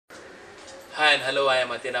Hi and hello, I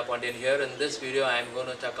am Athena Pandian here. In this video, I am going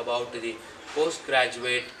to talk about the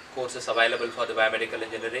postgraduate courses available for the biomedical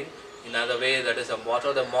engineering. In other way, that is what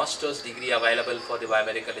are the master's degree available for the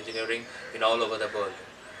biomedical engineering in all over the world.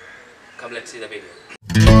 Come, let's see the video.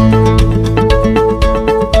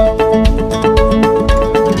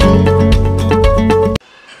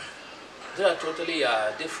 There are totally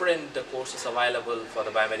different courses available for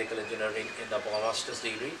the biomedical engineering in the master's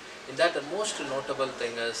degree. In that, the most notable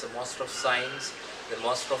thing is the Master of Science, the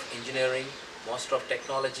Master of Engineering, Master of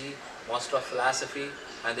Technology, Master of Philosophy,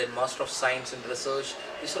 and then Master of Science and Research.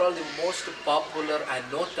 These are all the most popular and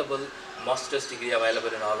notable master's degree available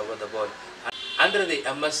in all over the world. Under the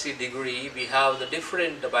MSc degree, we have the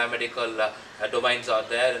different biomedical domains are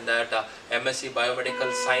there. In that MSc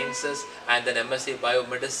Biomedical Sciences, and then MSc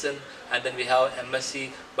Biomedicine, and then we have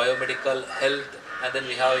MSc Biomedical Health, and then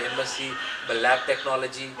we have MSc Lab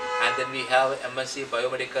Technology, and then we have MSc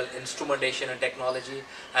Biomedical Instrumentation and Technology,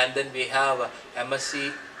 and then we have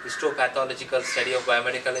MSc Histopathological Study of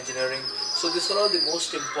Biomedical Engineering. So these are all the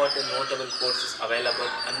most important notable courses available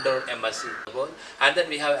under MSc. And then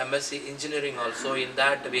we have MSc Engineering also. In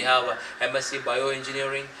that we have MSc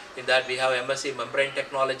Bioengineering. In that we have MSc Membrane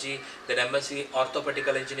Technology, then MSc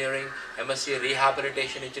Orthopedical Engineering, MSc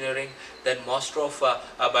Rehabilitation Engineering, then Master of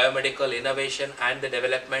Biomedical Innovation and the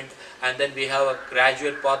Development, and then we have a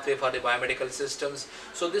graduate pathway for the biomedical systems.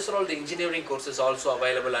 So these are all the engineering courses also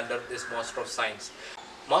available under this Master of Science.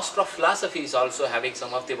 Master of Philosophy is also having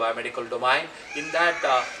some of the biomedical domain. In that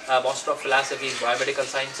Master of Philosophy in Biomedical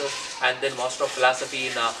Sciences, and then Master of Philosophy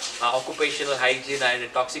in Occupational Hygiene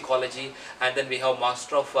and Toxicology, and then we have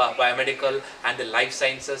Master of Biomedical and the Life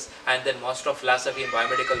Sciences, and then Master of Philosophy in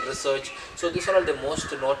Biomedical Research. So these are all the most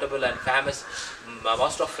notable and famous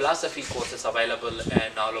Master of Philosophy courses available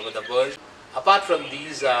and all over the world. Apart from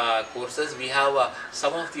these courses, we have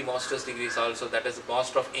some of the master's degrees also, that is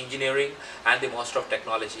Master of Engineering and the Master of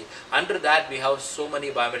Technology. Under that, we have so many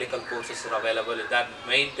biomedical courses are available. That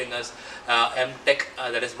main thing is MTech,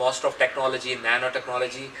 that is Master of Technology in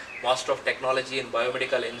Nanotechnology, Master of Technology in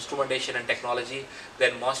Biomedical Instrumentation and Technology,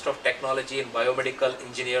 then Master of Technology in Biomedical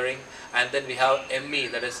Engineering, and then we have ME,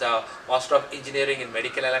 that is Master of Engineering in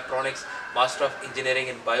Medical Electronics, Master of Engineering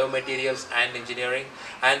in Biomaterials and Engineering,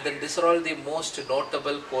 and then these are all the most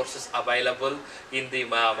notable courses available in the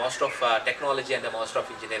Master of Technology and the Master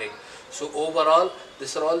of Engineering. So overall,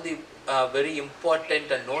 these are all the very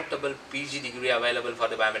important and notable PG degree available for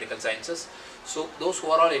the biomedical sciences. So those who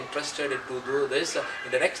are all interested to do this,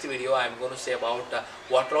 in the next video I am going to say about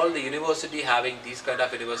what are all the university having these kind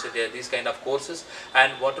of courses,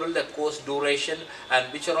 and what are all the course duration,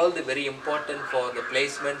 and which are all the very important for the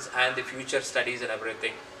placements and the future studies and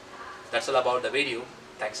everything. That's all about the video.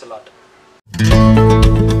 Thanks a lot.